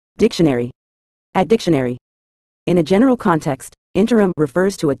Dictionary. At dictionary. In a general context, interim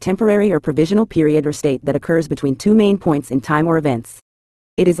refers to a temporary or provisional period or state that occurs between two main points in time or events.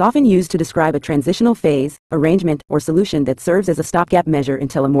 It is often used to describe a transitional phase, arrangement, or solution that serves as a stopgap measure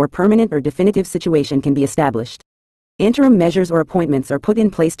until a more permanent or definitive situation can be established. Interim measures or appointments are put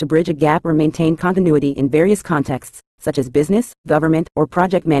in place to bridge a gap or maintain continuity in various contexts, such as business, government, or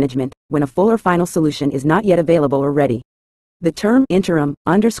project management, when a full or final solution is not yet available or ready. The term interim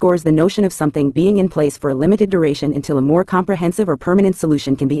underscores the notion of something being in place for a limited duration until a more comprehensive or permanent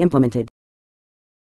solution can be implemented.